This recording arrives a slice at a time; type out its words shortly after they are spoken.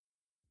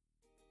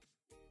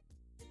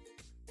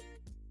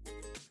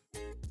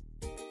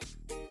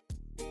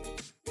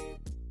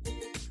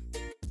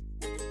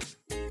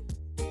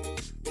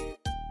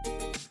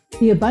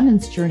The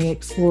Abundance Journey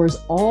explores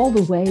all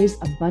the ways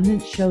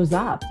abundance shows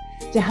up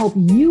to help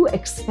you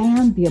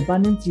expand the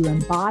abundance you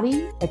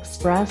embody,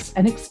 express,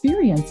 and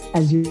experience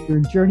as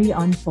your journey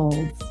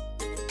unfolds.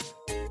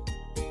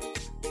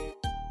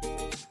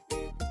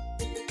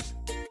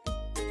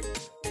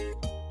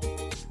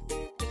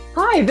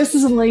 Hi, this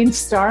is Elaine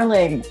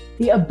Starling,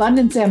 the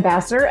Abundance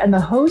Ambassador and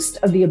the host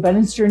of the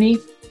Abundance Journey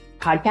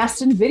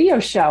podcast and video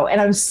show. And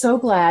I'm so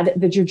glad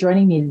that you're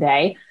joining me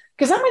today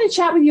because I'm going to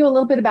chat with you a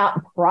little bit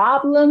about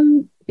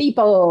problem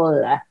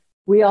people.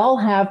 We all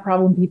have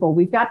problem people.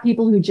 We've got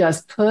people who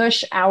just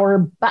push our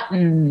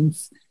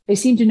buttons. They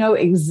seem to know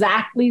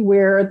exactly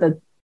where the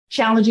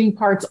challenging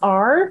parts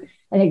are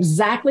and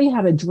exactly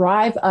how to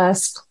drive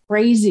us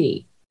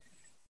crazy.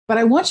 But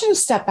I want you to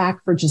step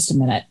back for just a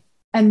minute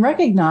and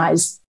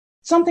recognize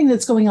something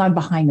that's going on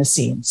behind the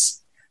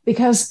scenes,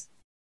 because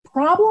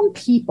problem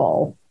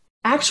people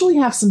actually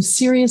have some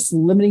serious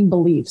limiting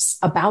beliefs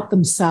about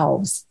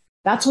themselves.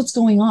 That's what's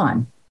going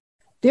on.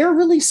 They're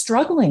really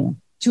struggling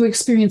to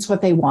experience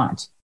what they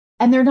want,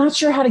 and they're not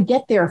sure how to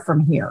get there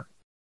from here.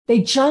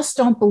 They just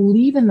don't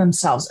believe in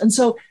themselves. And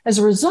so as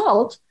a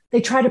result,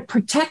 they try to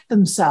protect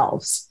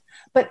themselves.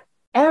 But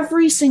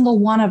every single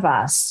one of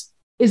us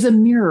is a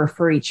mirror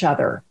for each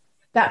other.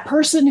 That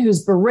person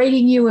who's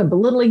berating you and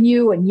belittling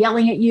you and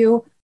yelling at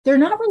you, they're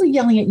not really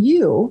yelling at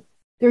you.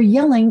 They're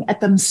yelling at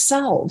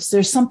themselves.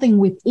 There's something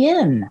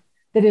within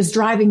that is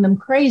driving them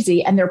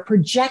crazy, and they're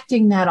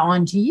projecting that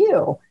onto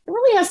you. It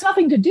really has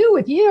nothing to do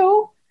with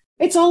you.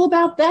 It's all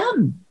about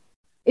them.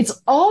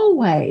 It's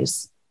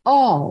always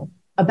all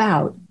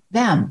about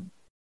them.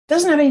 It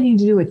doesn't have anything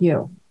to do with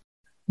you.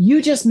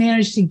 You just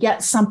managed to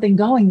get something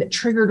going that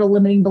triggered a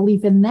limiting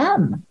belief in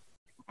them.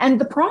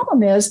 And the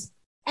problem is,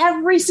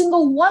 every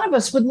single one of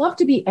us would love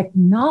to be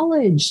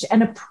acknowledged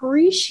and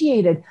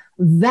appreciated,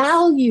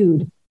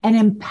 valued, and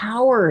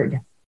empowered.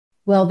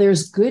 Well,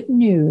 there's good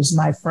news,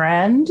 my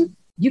friend.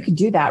 You can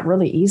do that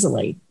really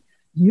easily.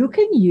 You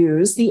can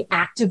use the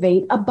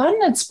Activate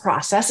Abundance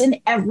process in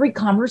every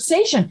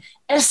conversation,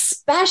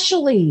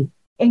 especially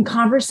in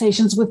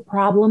conversations with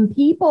problem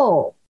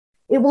people.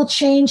 It will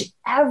change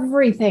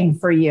everything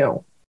for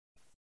you.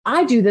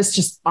 I do this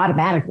just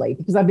automatically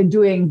because I've been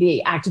doing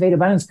the Activate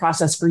Abundance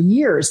process for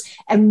years.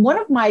 And one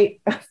of my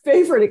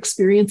favorite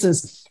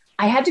experiences,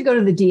 I had to go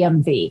to the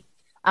DMV.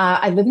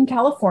 I live in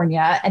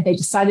California, and they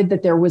decided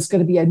that there was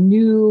going to be a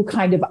new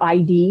kind of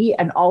ID,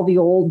 and all the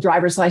old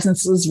driver's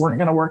licenses weren't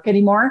going to work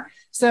anymore.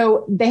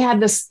 So they had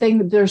this thing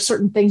that there's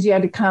certain things you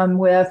had to come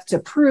with to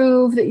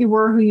prove that you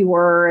were who you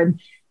were. And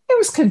it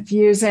was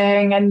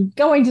confusing, and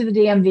going to the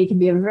DMV can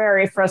be a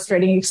very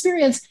frustrating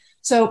experience.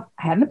 So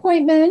I had an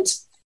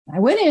appointment. I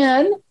went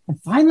in,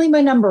 and finally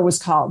my number was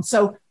called.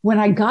 So when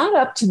I got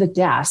up to the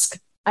desk,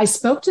 I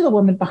spoke to the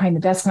woman behind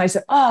the desk, and I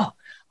said, "Oh,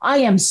 I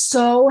am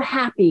so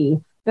happy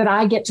that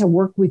I get to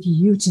work with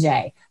you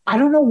today. I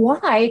don't know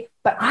why,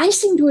 but I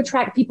seem to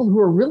attract people who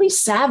are really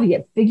savvy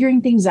at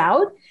figuring things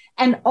out.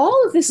 And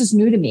all of this is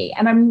new to me,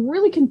 and I'm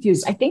really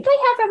confused. I think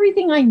I have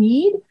everything I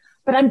need,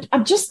 but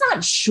I'm just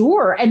not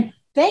sure. And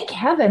thank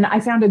heaven I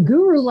found a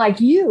guru like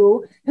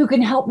you who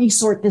can help me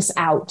sort this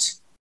out.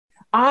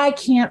 I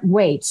can't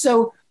wait.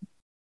 So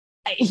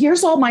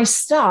here's all my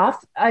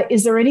stuff.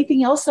 Is there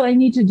anything else that I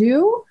need to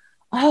do?"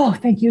 Oh,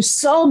 thank you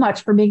so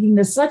much for making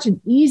this such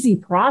an easy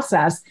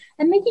process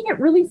and making it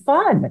really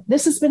fun.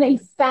 This has been a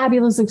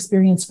fabulous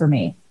experience for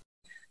me.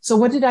 So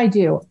what did I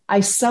do?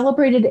 I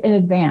celebrated in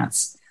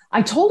advance.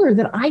 I told her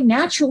that I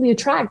naturally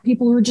attract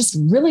people who are just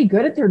really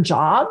good at their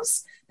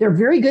jobs. They're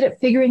very good at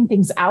figuring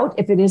things out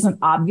if it isn't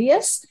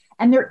obvious,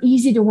 and they're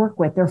easy to work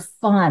with. They're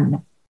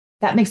fun.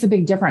 That makes a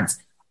big difference.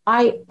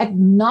 I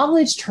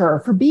acknowledged her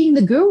for being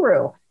the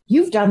guru.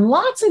 You've done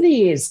lots of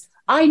these.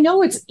 I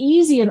know it's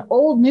easy and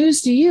old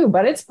news to you,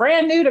 but it's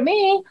brand new to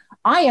me.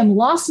 I am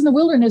lost in the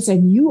wilderness,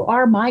 and you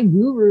are my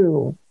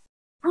guru.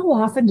 How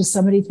often does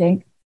somebody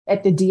think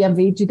at the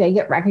DMV, do they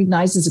get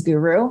recognized as a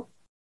guru?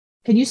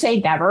 Can you say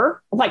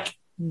never? Like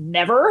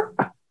never?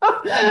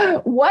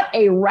 What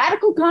a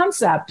radical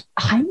concept.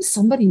 I'm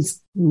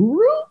somebody's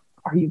guru?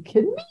 Are you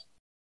kidding me?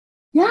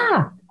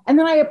 Yeah. And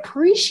then I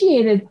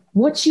appreciated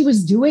what she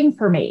was doing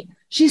for me.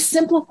 She's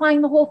simplifying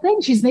the whole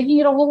thing. She's making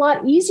it a whole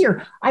lot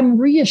easier. I'm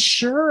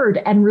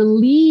reassured and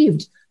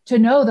relieved to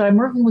know that I'm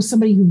working with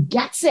somebody who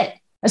gets it,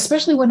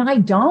 especially when I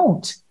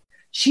don't.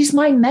 She's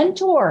my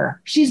mentor.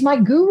 She's my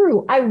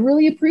guru. I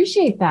really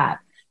appreciate that.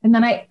 And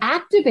then I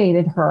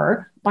activated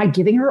her by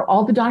giving her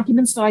all the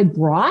documents that I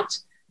brought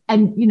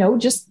and,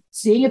 just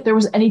seeing if there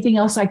was anything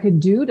else I could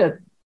do to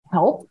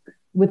help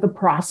with the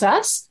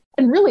process.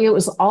 And really, it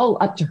was all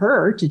up to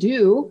her to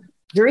do.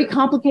 Very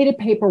complicated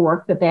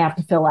paperwork that they have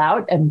to fill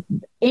out, and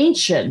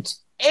ancient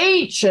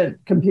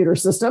computer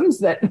systems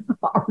that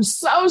are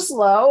so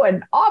slow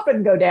and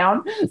often go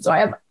down. So I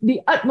have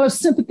the utmost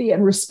sympathy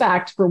and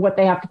respect for what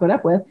they have to put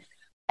up with.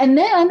 And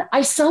then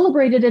I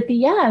celebrated at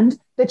the end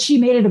that she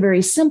made it a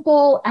very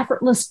simple,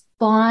 effortless,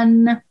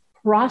 fun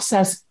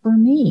process for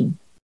me.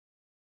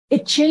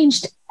 It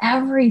changed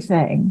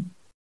everything.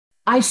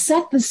 I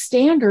set the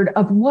standard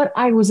of what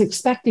I was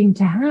expecting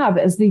to have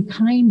as the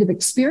kind of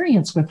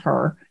experience with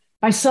her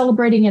by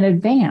celebrating in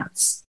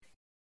advance.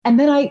 And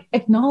then I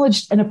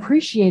acknowledged and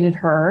appreciated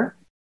her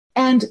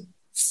and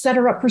set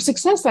her up for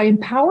success. I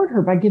empowered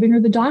her by giving her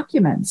the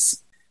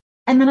documents.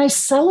 And then I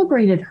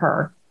celebrated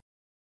her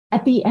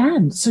at the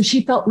end. So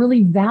she felt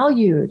really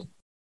valued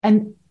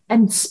and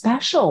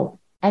special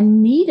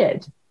and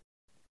needed.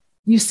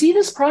 You see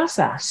this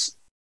process,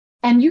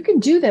 and you can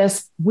do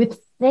this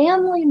with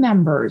family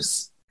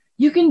members.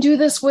 You can do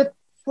this with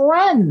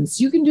friends.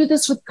 You can do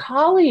this with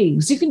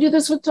colleagues. You can do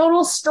this with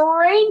total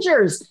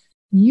strangers.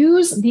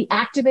 Use the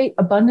Activate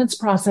Abundance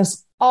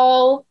process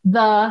all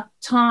the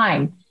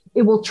time.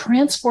 It will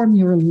transform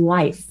your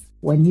life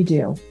when you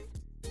do.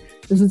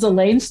 This is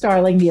Elaine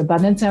Starling, the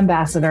Abundance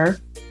Ambassador.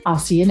 I'll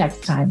see you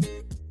next time.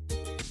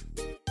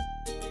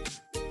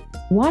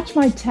 Watch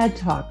my TED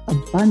Talk,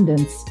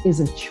 Abundance is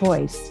a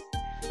Choice.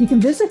 You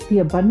can visit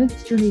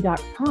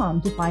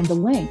theabundancejourney.com to find the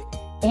link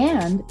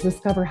and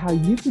discover how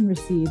you can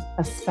receive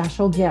a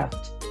special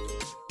gift.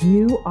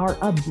 You are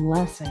a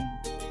blessing,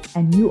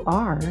 and you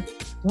are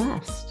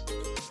blessed.